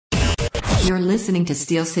You're listening to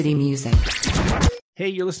Steel City Music. Hey,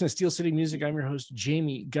 you're listening to Steel City Music. I'm your host,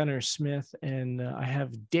 Jamie Gunner Smith, and I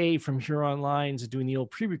have Dave from Huron Lines doing the old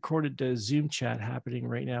pre-recorded Zoom chat happening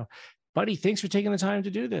right now. Buddy, thanks for taking the time to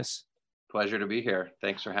do this. Pleasure to be here.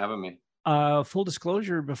 Thanks for having me. Full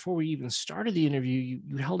disclosure, before we even started the interview,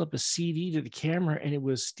 you held up a CD to the camera, and it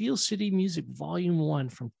was Steel City Music Volume 1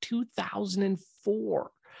 from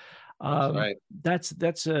 2004. That's right. That's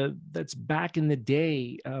back in the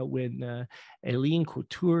day when Aileen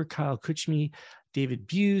Couture, Kyle Kuchme, David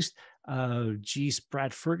Buse,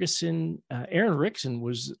 Brad Ferguson, Aaron Rickson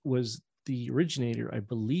was the originator, I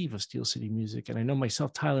believe, of Steel City Music. And I know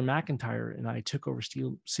myself, Tyler McIntyre, and I took over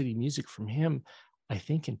Steel City Music from him, I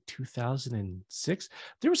think in 2006.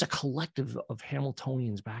 There was a collective of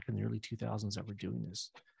Hamiltonians back in the early 2000s that were doing this.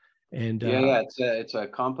 And it's a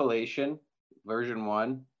compilation, version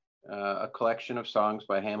 1. A collection of songs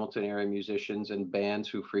by Hamilton area musicians and bands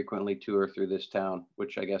who frequently tour through this town,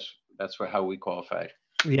 which I guess that's how we qualified.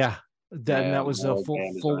 Yeah, that was a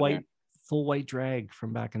full white drag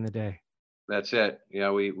from back in the day. That's it.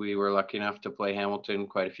 Yeah, we were lucky enough to play Hamilton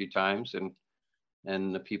quite a few times,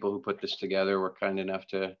 and the people who put this together were kind enough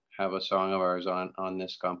to have a song of ours on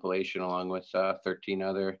this compilation, along with 13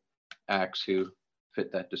 other acts who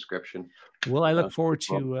fit that description. Well, I look forward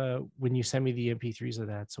to when you send me the MP3s of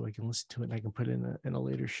that, so I can listen to it and I can put it in a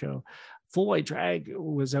later show. Full White Drag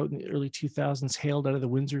was out in the early 2000s, hailed out of the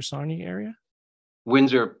Windsor-Sarnia area.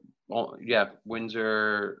 Windsor,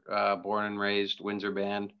 born and raised Windsor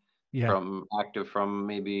band. Yeah. Active from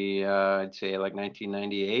maybe I'd say like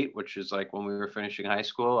 1998, which is like when we were finishing high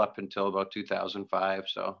school, up until about 2005.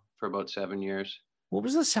 So for about 7 years. What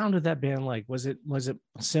was the sound of that band like? Was it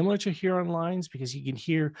similar to Huron Lines? Because you can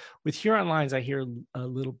hear with Huron Lines, I hear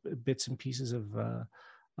little bits and pieces of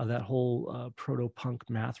that whole proto-punk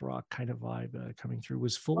math rock kind of vibe coming through.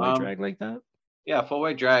 Was Full White Drag like that? Yeah, Full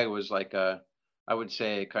White Drag was like I would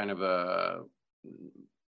say kind of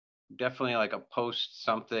definitely like a post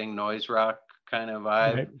something noise rock kind of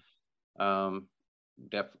vibe. Right. A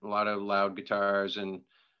lot of loud guitars and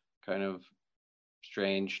kind of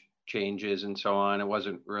strange changes and so on. It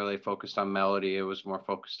wasn't really focused on melody. It was more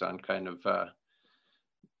focused on kind of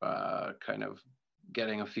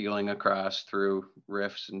getting a feeling across through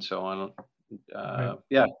riffs and so on. Right.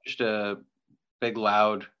 Yeah, just a big,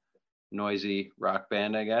 loud, noisy rock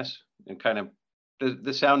band, I guess. And kind of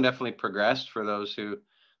the sound definitely progressed for those who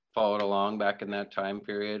followed along back in that time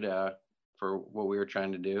period for what we were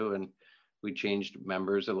trying to do. And we changed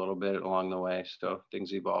members a little bit along the way, so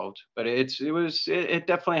things evolved. But it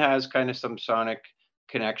definitely has kind of some sonic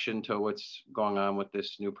connection to what's going on with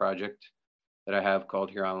this new project that I have called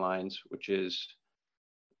Huron Lines, which is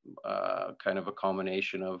kind of a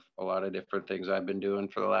culmination of a lot of different things I've been doing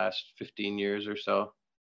for the last 15 years or so.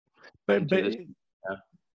 But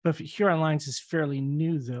Huron Lines is fairly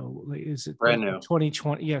new, though. Like, is it brand new?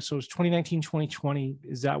 2020. Yeah, so it's 2019, 2020.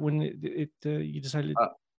 Is that when you decided to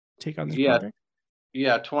take on this project?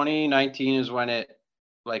 Yeah, 2019 is when it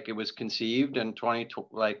was conceived, and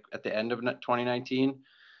at the end of 2019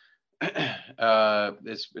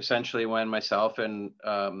 it's essentially when myself and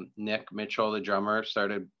Nick Mitchell, the drummer,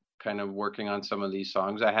 started kind of working on some of these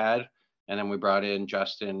songs I had, and then we brought in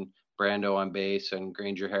Justin Brando on bass and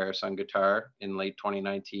Granger Harris on guitar in late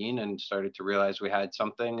 2019 and started to realize we had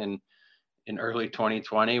something. And in early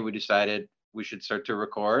 2020 we decided we should start to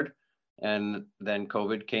record. And then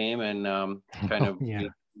COVID came and we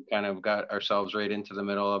kind of got ourselves right into the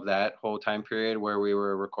middle of that whole time period where we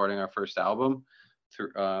were recording our first album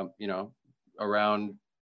through, around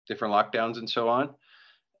different lockdowns and so on.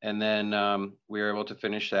 And then we were able to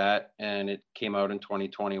finish that, and it came out in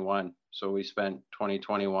 2021. So we spent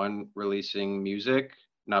 2021 releasing music,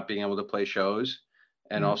 not being able to play shows,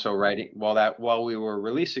 and also writing. While we were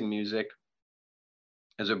releasing music,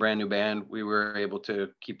 as a brand new band, we were able to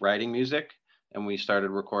keep writing music, and we started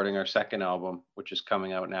recording our second album, which is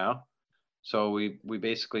coming out now. So we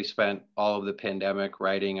basically spent all of the pandemic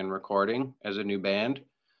writing and recording as a new band,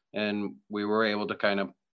 and we were able to kind of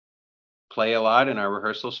play a lot in our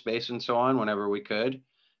rehearsal space and so on whenever we could.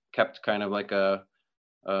 Kept kind of like a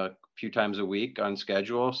few times a week on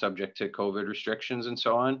schedule, subject to COVID restrictions and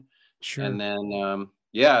so on. Sure. And then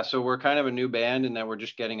so we're kind of a new band, and then we're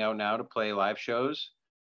just getting out now to play live shows.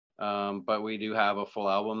 But we do have a full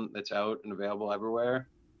album that's out and available everywhere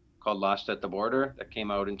called Lost at the Border that came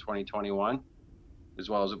out in 2021, as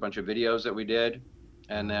well as a bunch of videos that we did.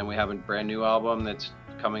 And then we have a brand new album that's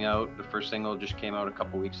coming out. The first single just came out a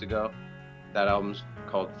couple weeks ago. That album's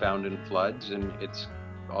called Found in Floods, and it's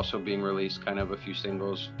also being released kind of a few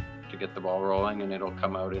singles to get the ball rolling, and it'll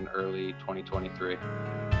come out in early 2023.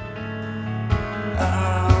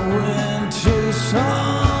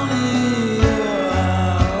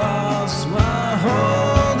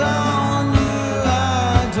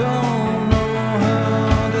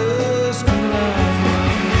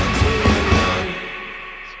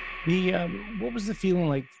 What was the feeling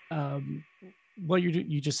like? Well,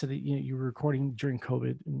 you just said that you were recording during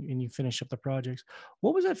COVID and you finished up the projects.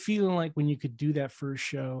 What was that feeling like when you could do that first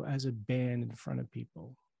show as a band in front of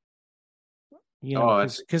people?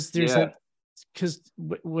 Because there's yeah. that. Because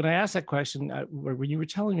when I asked that question, when you were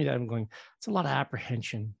telling me that, I'm going, it's a lot of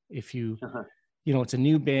apprehension if you it's a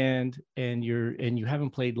new band and you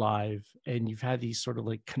haven't played live and you've had these sort of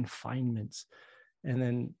like confinements. And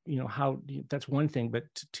then, that's one thing, but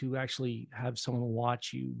to actually have someone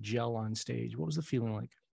watch you gel on stage, what was the feeling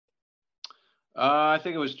like? I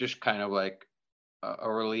think it was just kind of like a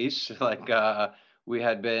release. Like we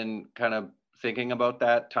had been kind of thinking about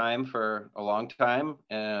that time for a long time,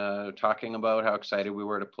 talking about how excited we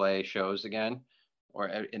were to play shows again. Or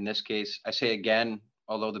in this case, I say again,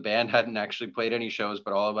 although the band hadn't actually played any shows,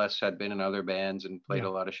 but all of us had been in other bands and played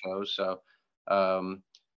a lot of shows. So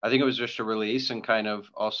I think it was just a release and kind of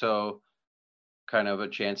also kind of a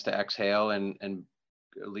chance to exhale and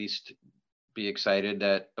at least be excited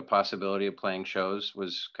that the possibility of playing shows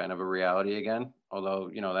was kind of a reality again. Although,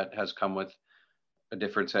 that has come with a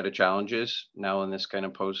different set of challenges now in this kind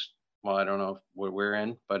of well, I don't know what we're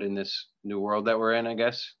in, but in this new world that we're in, I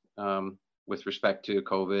guess, with respect to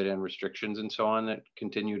COVID and restrictions and so on that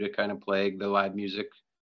continue to kind of plague the live music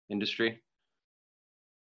industry.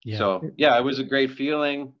 Yeah. So yeah, it was a great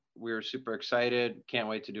feeling. We were super excited. Can't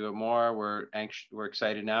wait to do it more. We're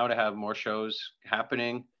excited now to have more shows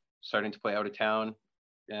happening, starting to play out of town.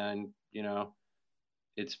 And,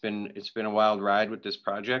 it's been a wild ride with this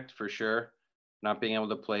project for sure. Not being able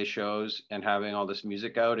to play shows and having all this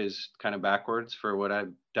music out is kind of backwards for what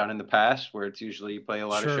I've done in the past, where it's usually you play a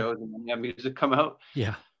lot of shows and then you have music come out.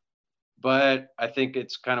 Yeah. But I think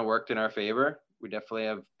it's kind of worked in our favor. We definitely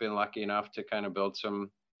have been lucky enough to kind of build some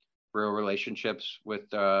real relationships with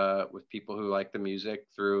people who like the music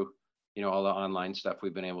through all the online stuff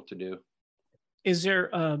we've been able to do. Is there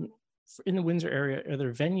in the Windsor area, are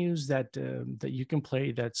there venues that you can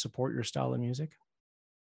play that support your style of music?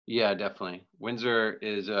 Yeah, definitely. Windsor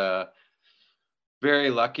is very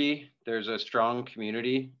lucky. There's a strong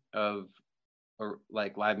community of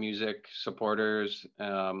like live music supporters,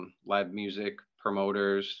 live music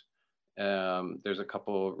promoters. There's a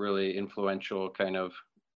couple really influential kind of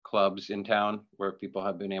clubs in town where people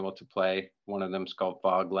have been able to play. One of them is called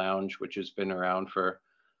Fog Lounge, which has been around for,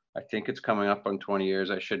 I think it's coming up on 20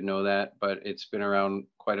 years. I should know that, but it's been around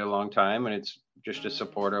quite a long time, and it's just a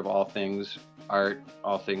supporter of all things art,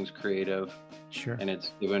 all things creative. Sure. And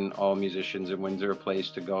it's given all musicians in Windsor a place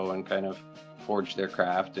to go and kind of forge their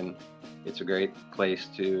craft. And it's a great place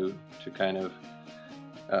to kind of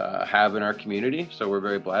have in our community. So we're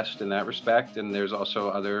very blessed in that respect. And there's also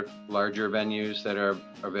other larger venues that are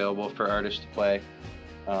available for artists to play.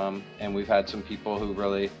 And we've had some people who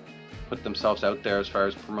really put themselves out there as far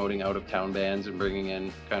as promoting out of town bands and bringing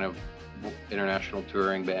in kind of international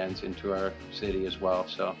touring bands into our city as well.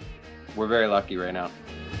 So we're very lucky right now.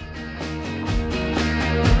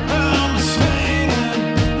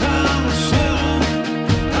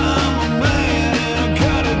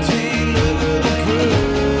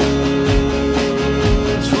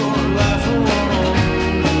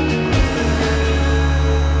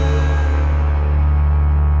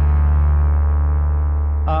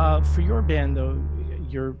 For your band, though,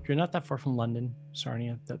 you're not that far from London,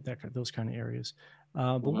 Sarnia, those kind of areas.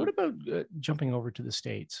 But what about jumping over to the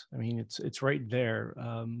States? I mean, it's right there.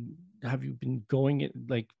 Have you been going it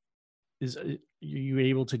like? Are you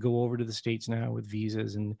able to go over to the States now with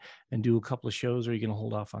visas and do a couple of shows, or are you going to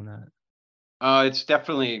hold off on that? It's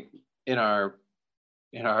definitely in our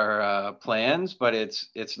plans, but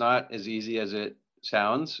it's not as easy as it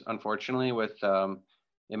sounds, unfortunately, with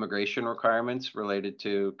immigration requirements related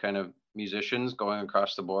to kind of musicians going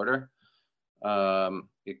across the border.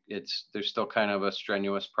 There's still kind of a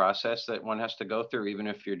strenuous process that one has to go through, even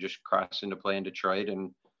if you're just crossing to play in Detroit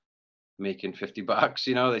and making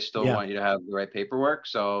 $50, they still want you to have the right paperwork.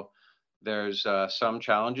 So there's some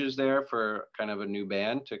challenges there for kind of a new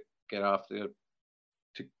band to get off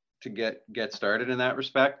to get started in that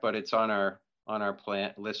respect, but it's on our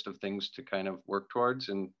plan list of things to kind of work towards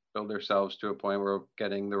and build ourselves to a point where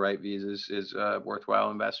getting the right visas is a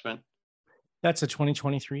worthwhile investment. That's a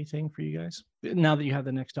 2023 thing for you guys, now that you have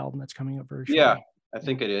the next album that's coming up very shortly. Yeah, I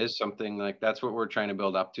think it is something like that's what we're trying to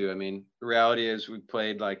build up to. I mean, the reality is we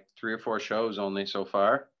played like 3 or 4 shows only so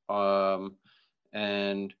far.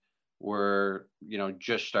 And we're,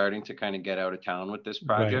 just starting to kind of get out of town with this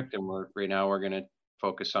project. And right now we're going to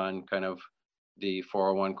focus on kind of the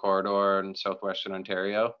 401 corridor in southwestern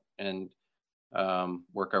Ontario, and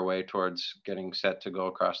work our way towards getting set to go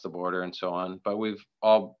across the border and so on. But we've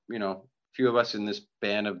all, few of us in this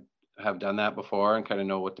band have done that before and kind of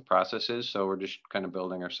know what the process is. So we're just kind of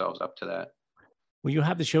building ourselves up to that. Well, you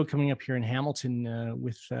have the show coming up here in Hamilton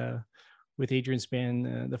with Adrian's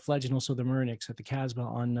band, the Fledge, and also the Murniks at the Casbah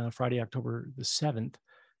on Friday, October the 7th.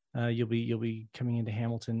 You'll be coming into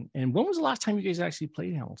Hamilton. And when was the last time you guys actually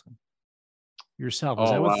played Hamilton yourself? Was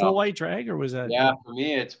that with Full White Drag, or was that? Yeah, for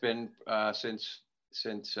me, it's been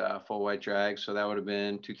since Full White Drag. So that would have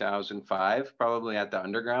been 2005, probably at the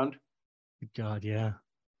Underground. God, yeah.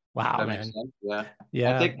 Wow, man. Yeah.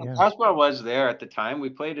 Yeah. I think the Casbah was there at the time. We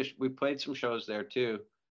played some shows there too.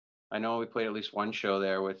 I know we played at least one show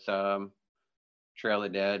there with Trail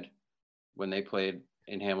of Dead when they played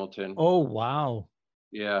in Hamilton. Oh, wow.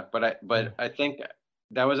 Yeah, but I think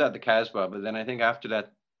that was at the Casbah. But then I think after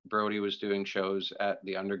that, Brody was doing shows at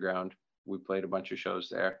the Underground. We played a bunch of shows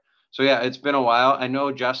there. So yeah, it's been a while. I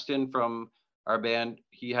know Justin from our band,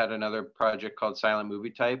 he had another project called Silent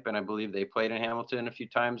Movie Type, and I believe they played in Hamilton a few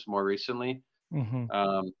times more recently.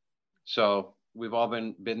 Mm-hmm. So we've all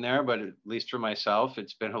been there, but at least for myself,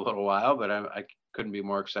 it's been a little while. But I couldn't be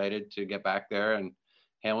more excited to get back there. And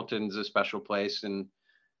Hamilton's a special place, and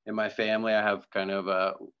in my family, I have kind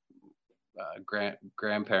of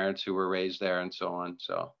grandparents who were raised there and so on.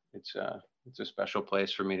 So it's a special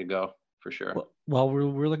place for me to go, for sure. Well,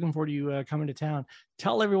 we're looking forward to you coming to town.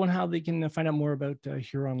 Tell everyone how they can find out more about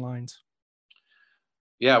Huron Lines.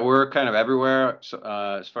 Yeah, we're kind of everywhere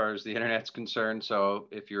as far as the internet's concerned. So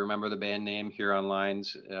if you remember the band name Huron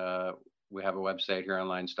Lines, we have a website,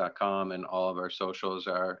 huronlines.com, and all of our socials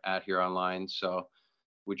are at Huron Lines. So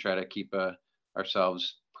we try to keep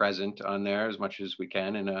ourselves present on there as much as we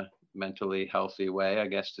can in a mentally healthy way, I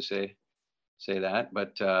guess, to say that.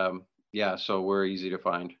 But yeah, so we're easy to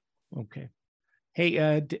find. Okay.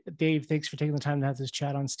 Hey, Dave, thanks for taking the time to have this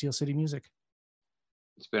chat on Steel City Music.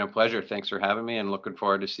 It's been a pleasure. Thanks for having me, and looking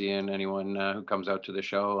forward to seeing anyone who comes out to the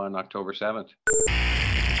show on October 7th.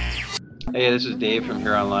 Hey, this is Dave from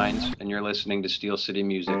Huron Lines, and you're listening to Steel City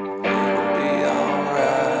Music.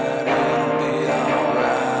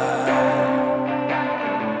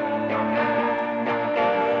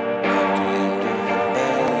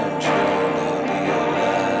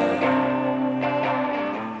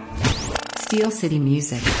 Steel City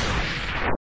Music.